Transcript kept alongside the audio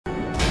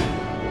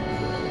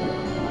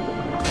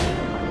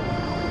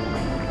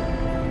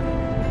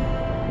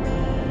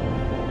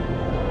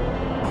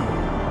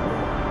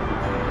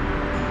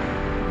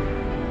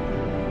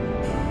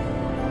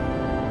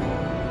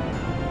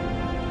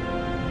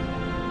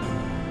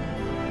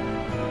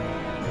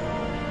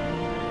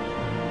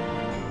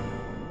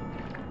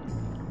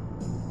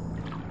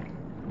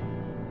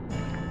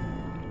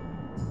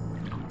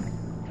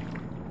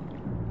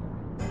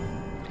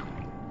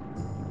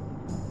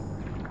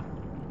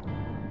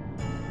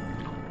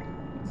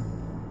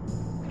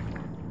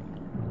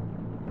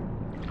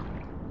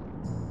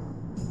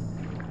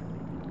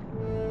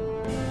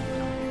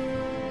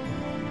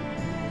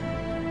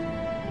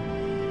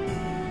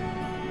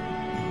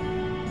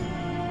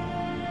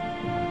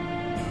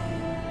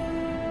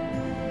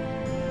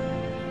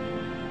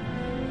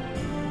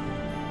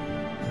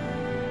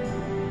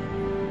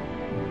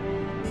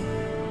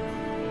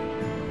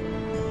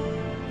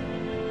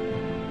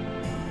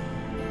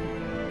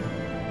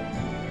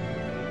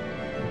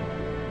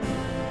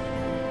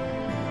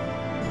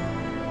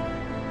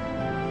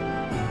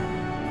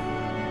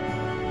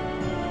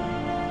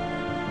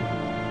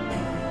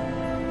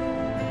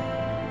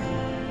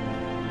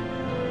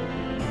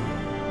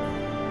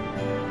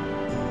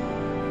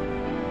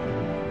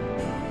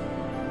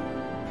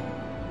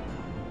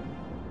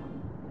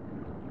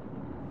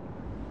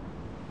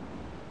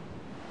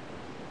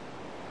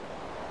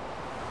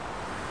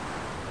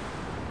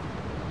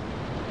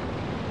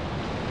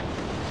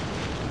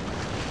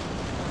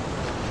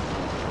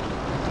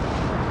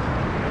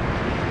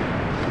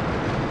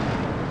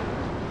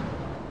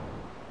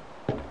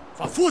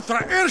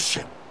futra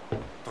Irschen!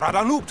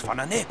 Tradanoopt van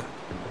een nepen.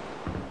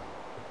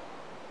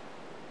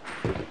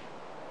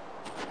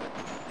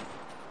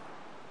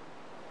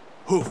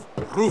 Hoef,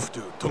 roeft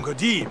u,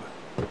 tungadieb.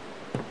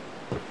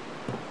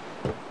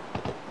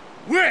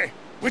 Wee,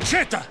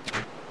 Wichita!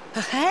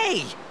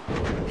 Hey!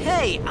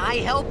 Hey, I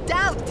helped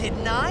out,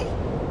 didn't I?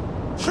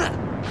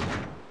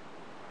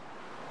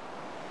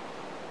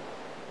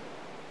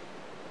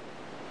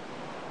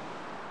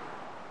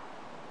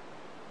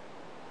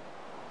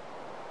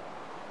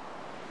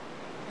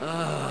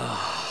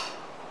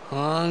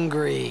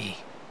 Hungry.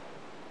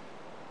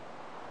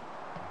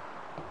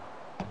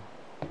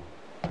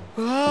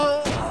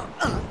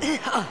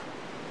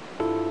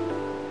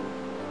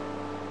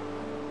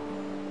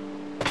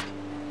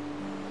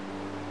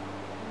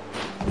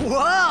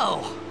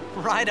 Whoa!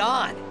 Right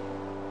on.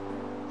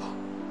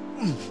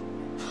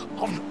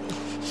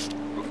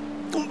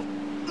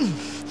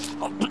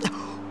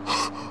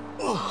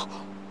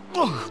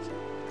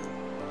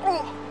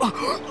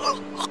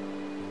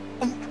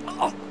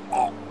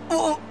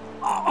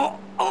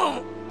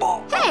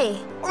 Hey!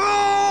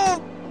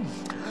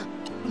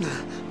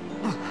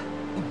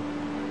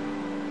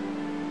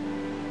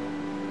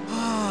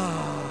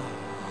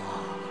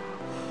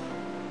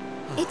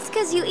 It's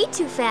 'cause you eat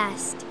too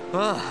fast.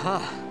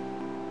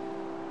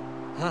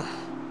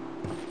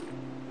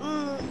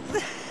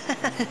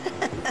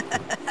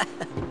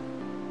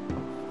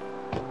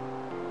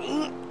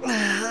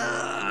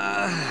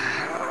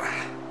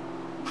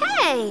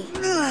 Hey!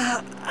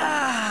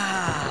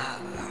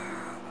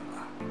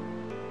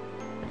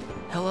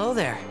 Hello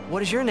there.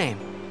 What is your name?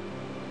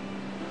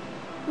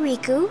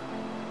 Rikku?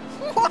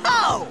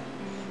 Whoa!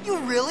 You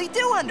really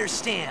do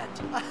understand.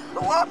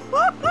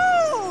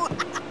 Woo-hoo-hoo!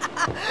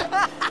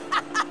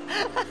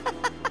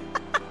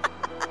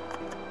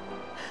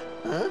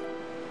 Huh?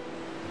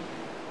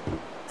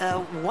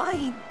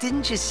 Why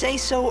didn't you say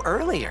so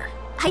earlier?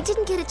 I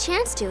didn't get a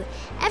chance to.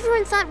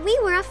 Everyone thought we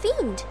were a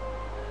fiend.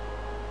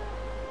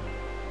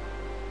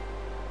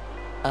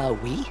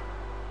 We?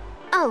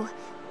 Oh,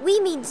 we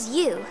means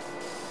you.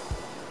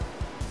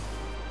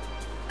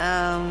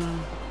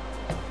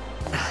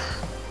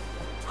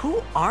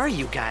 Who are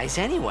you guys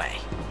anyway?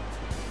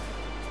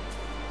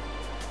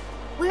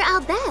 We're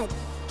Al Bhed.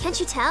 Can't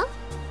you tell?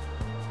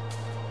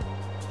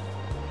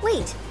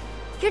 Wait,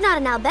 you're not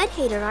an Al Bhed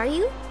hater, are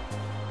you?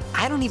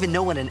 I don't even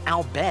know what an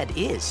Al Bhed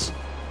is.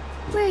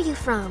 Where are you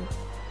from?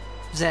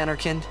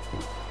 Zanarkand.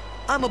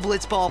 I'm a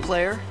blitzball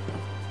player.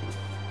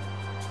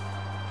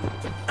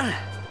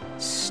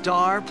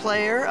 Star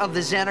player of the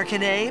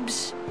Zanarkand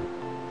Abes.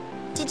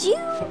 Did you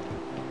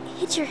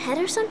hit your head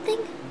or something?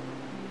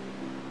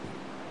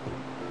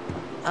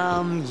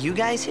 You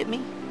guys hit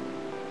me?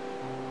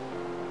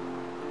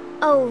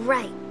 Oh,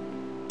 right.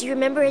 Do you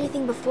remember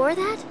anything before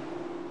that?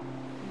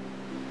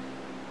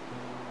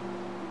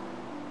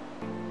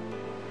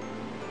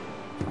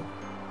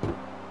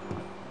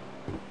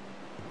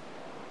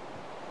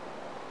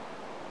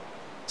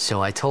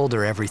 So I told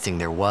her everything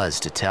there was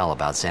to tell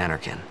about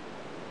Zanarkand.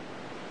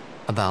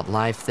 About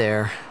life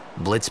there,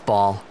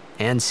 Blitzball,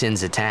 and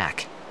Sin's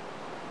attack.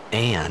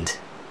 And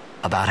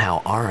about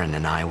how Aaron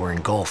and I were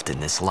engulfed in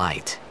this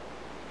light.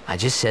 I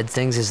just said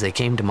things as they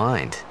came to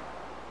mind.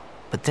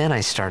 But then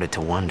I started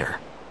to wonder.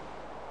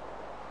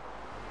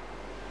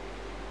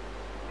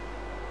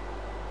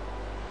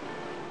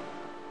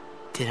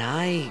 Did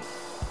I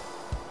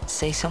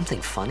say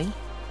something funny?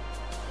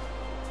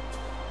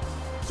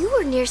 You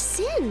were near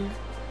Sin.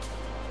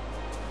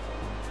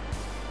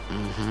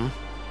 Mm-hmm.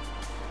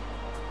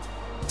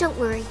 Don't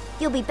worry,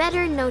 you'll be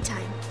better in no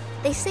time.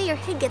 They say your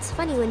head gets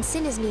funny when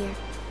Sin is near.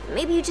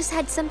 Maybe you just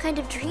had some kind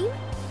of dream?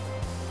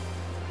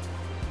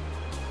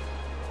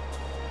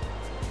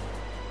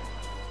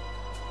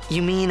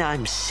 You mean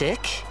I'm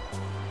sick?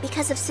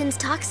 Because of Sin's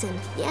toxin,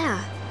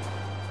 yeah.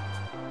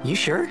 You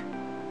sure?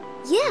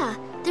 Yeah,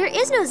 there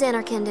is no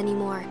Zanarkand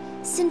anymore.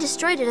 Sin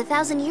destroyed it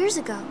 1,000 years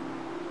ago.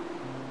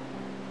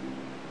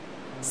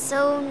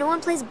 So no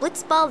one plays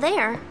blitzball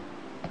there.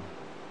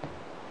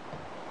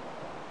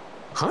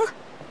 Huh?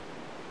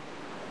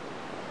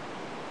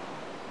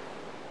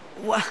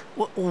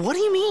 What do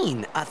you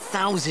mean,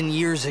 1,000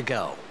 years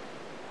ago?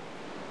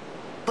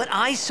 But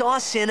I saw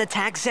Sin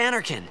attack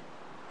Zanarkand.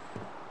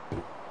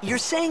 You're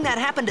saying that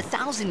happened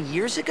 1,000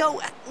 years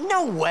ago?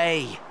 No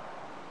way!